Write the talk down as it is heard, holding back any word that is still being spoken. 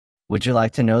Would you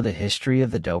like to know the history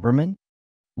of the Doberman?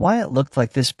 Why it looked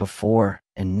like this before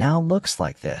and now looks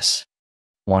like this?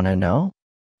 Want to know?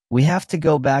 We have to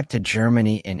go back to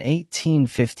Germany in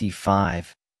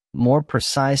 1855, more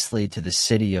precisely to the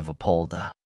city of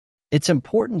Apolda. It's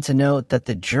important to note that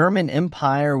the German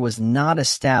Empire was not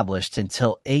established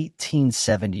until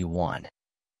 1871,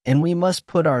 and we must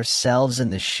put ourselves in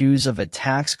the shoes of a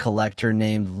tax collector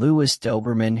named Louis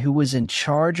Dobermann, who was in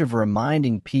charge of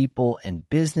reminding people and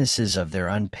businesses of their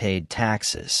unpaid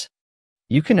taxes.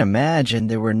 You can imagine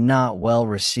they were not well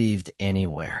received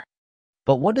anywhere.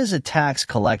 But what does a tax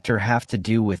collector have to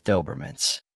do with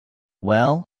Dobermans?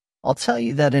 Well, I'll tell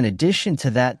you that in addition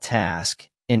to that task,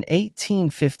 in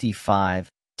 1855,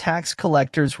 tax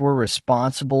collectors were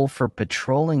responsible for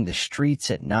patrolling the streets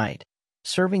at night,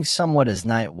 serving somewhat as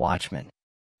night watchmen.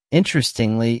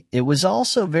 Interestingly, it was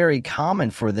also very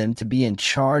common for them to be in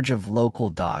charge of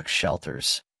local dog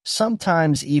shelters,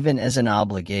 sometimes even as an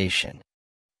obligation.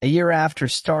 A year after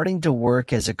starting to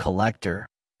work as a collector,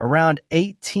 around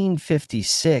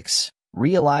 1856,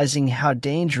 realizing how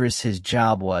dangerous his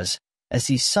job was, as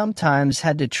he sometimes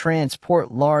had to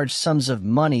transport large sums of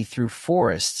money through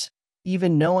forests,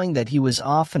 even knowing that he was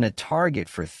often a target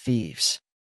for thieves.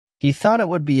 He thought it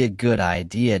would be a good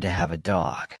idea to have a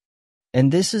dog.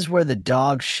 And this is where the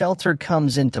dog shelter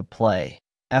comes into play.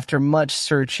 After much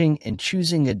searching and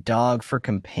choosing a dog for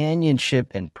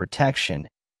companionship and protection,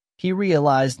 he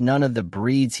realized none of the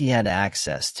breeds he had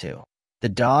access to, the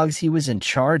dogs he was in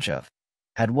charge of,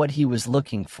 had what he was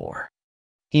looking for.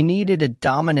 He needed a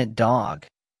dominant dog,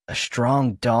 a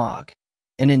strong dog,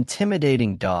 an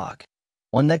intimidating dog,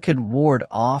 one that could ward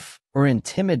off or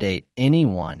intimidate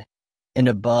anyone, and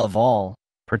above all,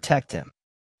 protect him.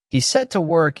 He set to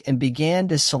work and began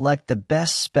to select the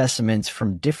best specimens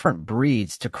from different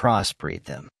breeds to crossbreed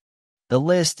them. The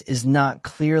list is not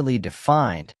clearly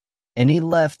defined, and he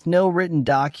left no written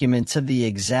documents of the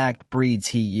exact breeds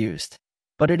he used,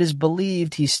 but it is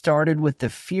believed he started with the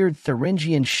feared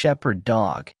Thuringian Shepherd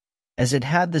dog, as it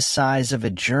had the size of a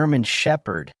German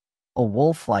Shepherd, a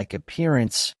wolf-like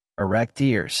appearance, erect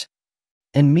ears,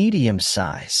 and medium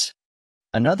size.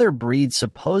 Another breed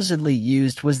supposedly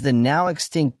used was the now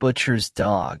extinct butcher's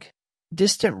dog,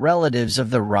 distant relatives of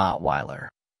the Rottweiler,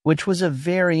 which was a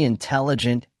very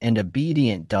intelligent and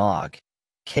obedient dog,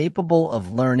 capable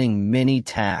of learning many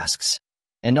tasks,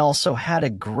 and also had a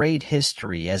great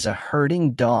history as a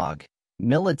herding dog,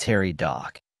 military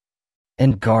dog,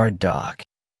 and guard dog.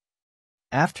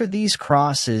 After these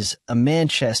crosses, a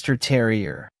Manchester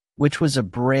Terrier, which was a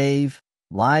brave,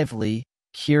 lively,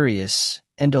 curious,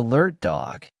 and alert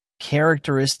dog,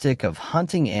 characteristic of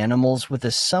hunting animals with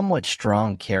a somewhat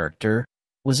strong character,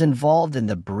 was involved in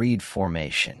the breed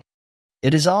formation.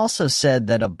 It is also said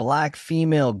that a black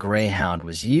female greyhound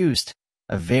was used,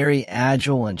 a very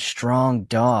agile and strong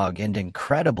dog and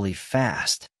incredibly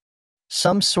fast.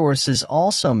 Some sources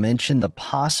also mention the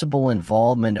possible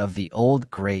involvement of the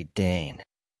Old Great Dane,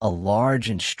 a large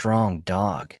and strong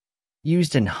dog,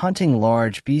 used in hunting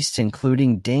large beasts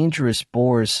including dangerous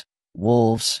boars,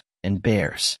 wolves, and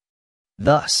bears.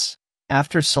 Thus,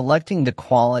 after selecting the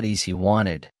qualities he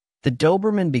wanted, the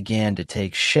Doberman began to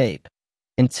take shape,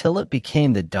 until it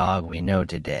became the dog we know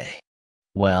today.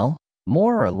 Well,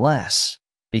 more or less.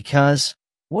 Because,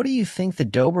 what do you think the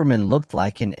Doberman looked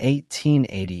like in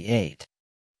 1888?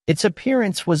 Its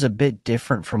appearance was a bit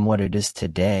different from what it is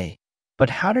today, but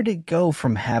how did it go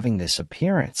from having this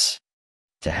appearance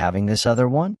to having this other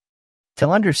one? To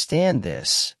understand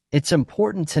this, it's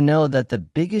important to know that the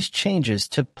biggest changes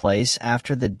took place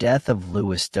after the death of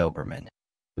Louis Dobermann,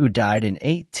 who died in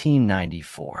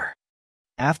 1894.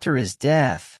 After his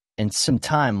death, and some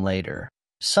time later,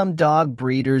 some dog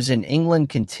breeders in England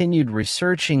continued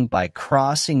researching by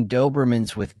crossing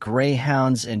Dobermans with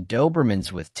greyhounds and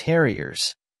Dobermans with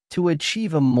terriers to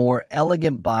achieve a more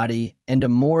elegant body and a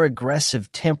more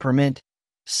aggressive temperament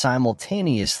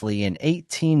simultaneously in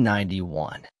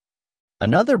 1891.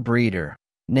 Another breeder,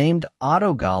 named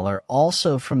Autogaller,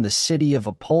 also from the city of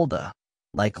Apolda,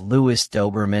 like Louis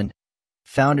Dobermann,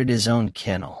 founded his own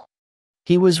kennel.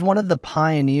 He was one of the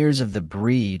pioneers of the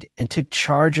breed and took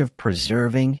charge of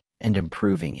preserving and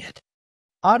improving it.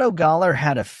 Autogaller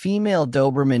had a female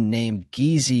Doberman named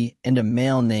Geezy and a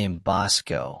male named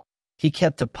Bosco. He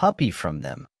kept a puppy from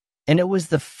them, and it was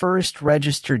the first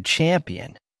registered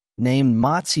champion, named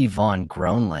Motzi von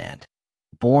Groenland,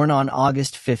 born on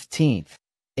August 15,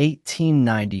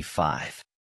 1895.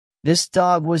 This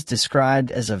dog was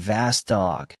described as a vast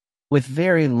dog, with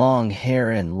very long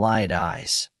hair and light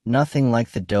eyes, nothing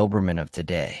like the Doberman of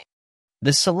today.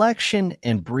 The selection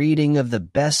and breeding of the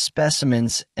best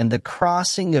specimens and the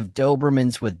crossing of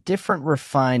Dobermans with different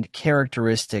refined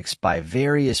characteristics by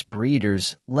various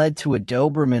breeders led to a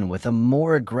Doberman with a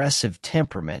more aggressive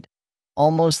temperament,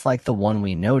 almost like the one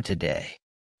we know today.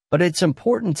 But it's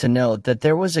important to note that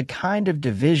there was a kind of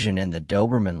division in the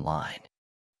Doberman line.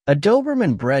 A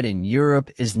Doberman bred in Europe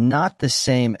is not the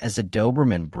same as a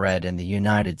Doberman bred in the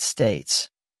United States.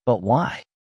 But why?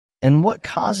 And what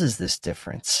causes this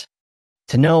difference?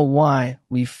 To know why,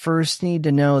 we first need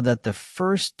to know that the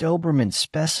first Doberman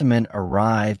specimen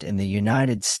arrived in the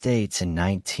United States in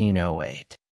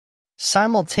 1908.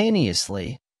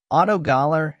 Simultaneously, Otto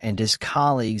Galler and his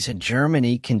colleagues in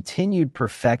Germany continued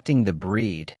perfecting the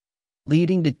breed,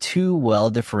 leading to two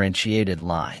well-differentiated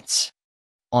lines.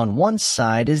 On one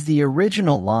side is the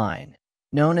original line,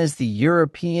 known as the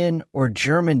European or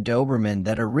German Doberman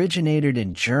that originated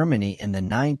in Germany in the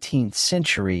 19th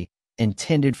century,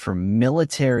 intended for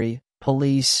military,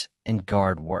 police, and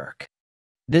guard work.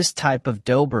 This type of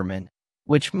Doberman,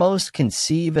 which most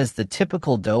conceive as the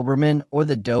typical Doberman or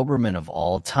the Doberman of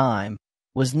all time,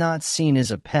 was not seen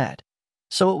as a pet,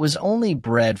 so it was only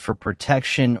bred for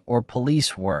protection or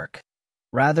police work,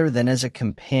 rather than as a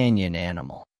companion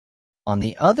animal. On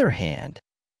the other hand,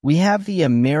 we have the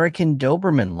American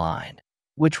Doberman line,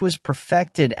 which was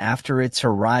perfected after its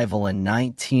arrival in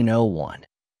 1901.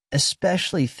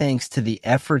 Especially thanks to the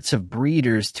efforts of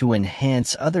breeders to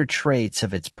enhance other traits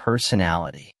of its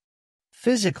personality.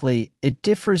 Physically, it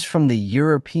differs from the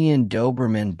European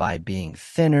Doberman by being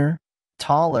thinner,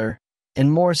 taller,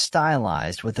 and more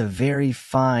stylized with a very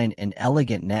fine and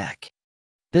elegant neck.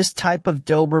 This type of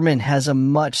Doberman has a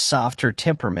much softer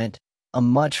temperament, a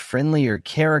much friendlier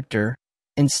character.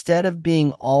 Instead of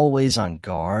being always on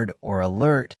guard or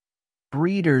alert,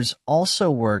 breeders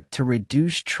also work to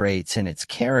reduce traits in its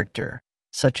character,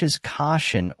 such as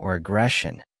caution or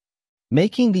aggression,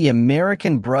 making the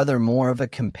American brother more of a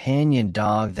companion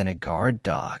dog than a guard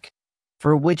dog,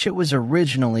 for which it was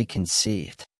originally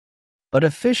conceived. But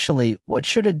officially, what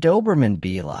should a Doberman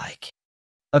be like?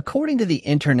 According to the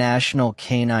International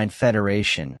Canine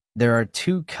Federation, there are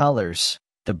two colors,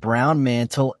 the brown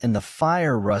mantle and the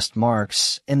fire rust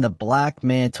marks, and the black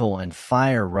mantle and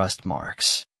fire rust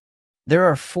marks. There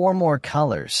are 4 more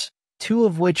colors, 2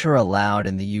 of which are allowed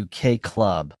in the UK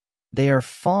club. They are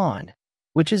fawn,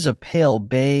 which is a pale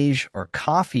beige or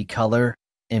coffee color,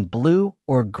 and blue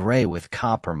or gray with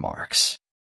copper marks.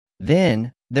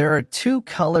 Then, there are 2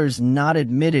 colors not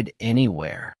admitted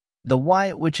anywhere, the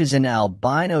white, which is an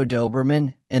albino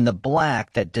Doberman, and the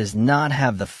black that does not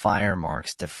have the fire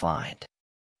marks defined.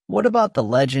 What about the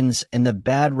legends and the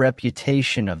bad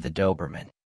reputation of the Doberman?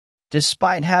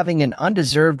 Despite having an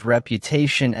undeserved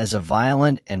reputation as a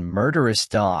violent and murderous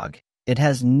dog, it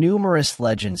has numerous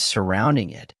legends surrounding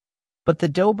it. But the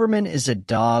Doberman is a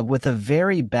dog with a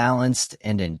very balanced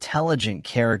and intelligent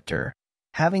character,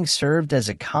 having served as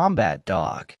a combat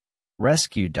dog,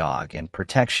 rescue dog, and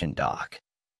protection dog,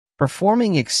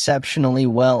 performing exceptionally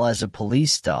well as a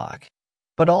police dog,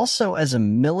 but also as a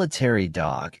military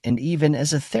dog and even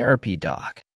as a therapy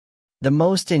dog. The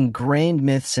most ingrained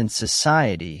myths in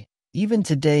society, even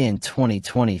today in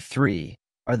 2023,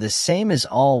 are the same as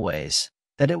always,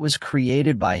 that it was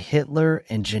created by Hitler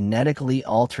and genetically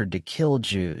altered to kill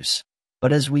Jews.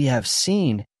 But as we have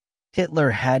seen,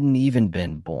 Hitler hadn't even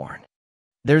been born.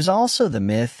 There's also the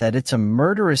myth that it's a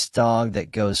murderous dog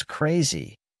that goes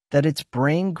crazy, that its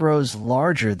brain grows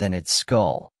larger than its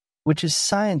skull, which is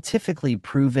scientifically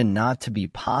proven not to be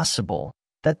possible,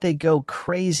 that they go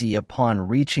crazy upon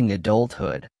reaching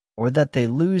adulthood, or that they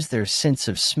lose their sense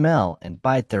of smell and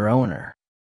bite their owner.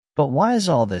 But why is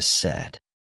all this said?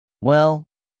 Well,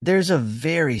 there's a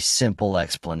very simple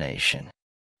explanation.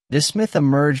 This myth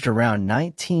emerged around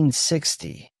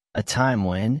 1960, a time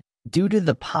when, due to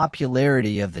the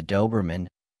popularity of the Doberman,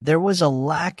 there was a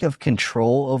lack of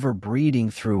control over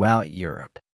breeding throughout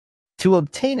Europe. To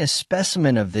obtain a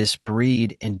specimen of this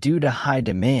breed and due to high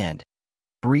demand,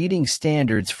 breeding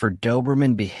standards for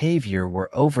Doberman behavior were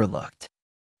overlooked.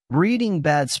 Breeding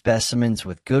bad specimens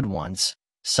with good ones,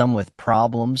 some with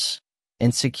problems,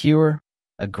 insecure,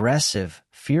 aggressive,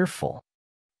 fearful.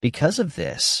 Because of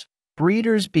this,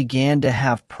 breeders began to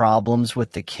have problems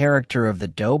with the character of the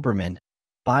Doberman,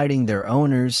 biting their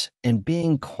owners and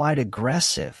being quite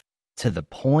aggressive, to the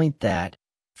point that,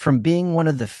 from being one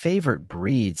of the favorite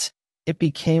breeds, it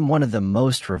became one of the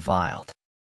most reviled.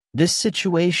 This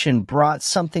situation brought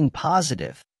something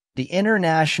positive. The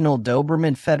International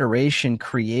Doberman Federation,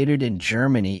 created in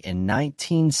Germany in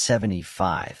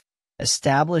 1975,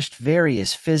 established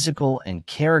various physical and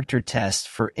character tests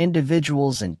for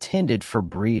individuals intended for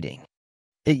breeding.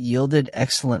 it yielded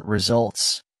excellent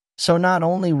results. So not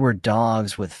only were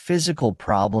dogs with physical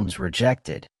problems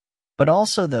rejected, but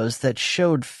also those that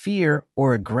showed fear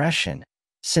or aggression,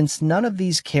 since none of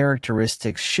these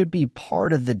characteristics should be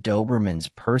part of the Doberman's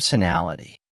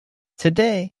personality.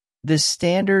 Today, this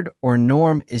standard or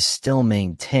norm is still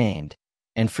maintained,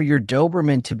 and for your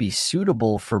Doberman to be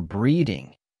suitable for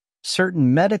breeding,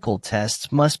 certain medical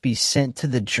tests must be sent to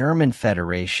the German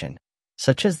Federation,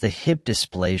 such as the hip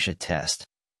dysplasia test,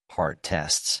 heart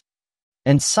tests,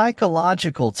 and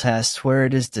psychological tests where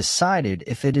it is decided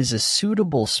if it is a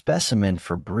suitable specimen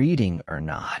for breeding or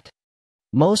not.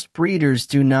 Most breeders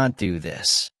do not do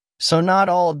this, so not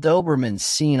all Dobermans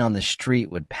seen on the street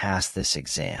would pass this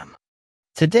exam.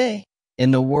 Today,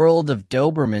 in the world of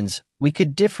Dobermans, we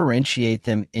could differentiate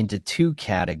them into two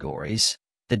categories: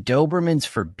 the Dobermans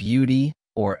for beauty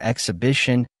or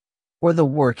exhibition, or the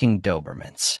working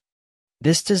Dobermans.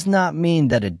 This does not mean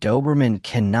that a Doberman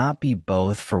cannot be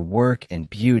both for work and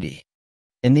beauty.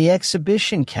 In the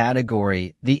exhibition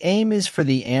category, the aim is for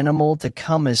the animal to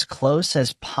come as close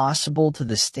as possible to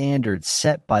the standards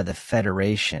set by the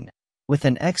Federation, with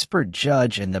an expert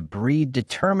judge in the breed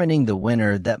determining the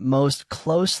winner that most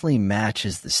closely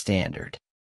matches the standard.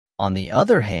 On the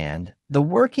other hand, the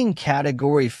working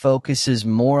category focuses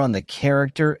more on the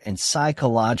character and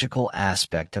psychological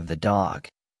aspect of the dog,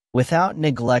 without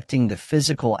neglecting the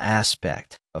physical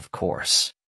aspect, of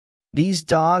course. These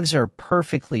dogs are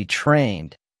perfectly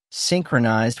trained,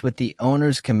 synchronized with the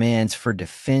owner's commands for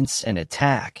defense and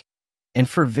attack, and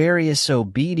for various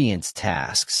obedience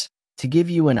tasks. To give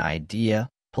you an idea,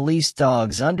 police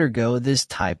dogs undergo this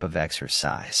type of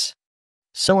exercise.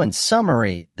 So in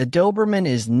summary, the Doberman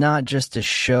is not just a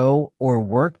show or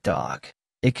work dog.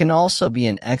 It can also be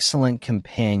an excellent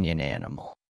companion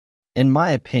animal. In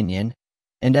my opinion,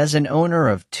 and as an owner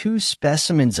of two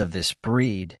specimens of this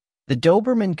breed, the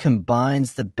Doberman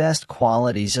combines the best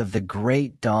qualities of the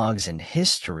great dogs in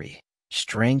history: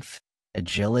 strength,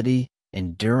 agility,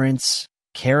 endurance,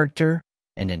 character,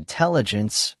 and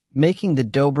intelligence, making the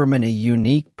Doberman a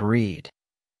unique breed,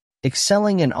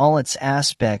 excelling in all its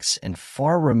aspects and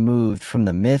far removed from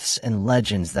the myths and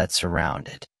legends that surround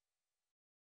it.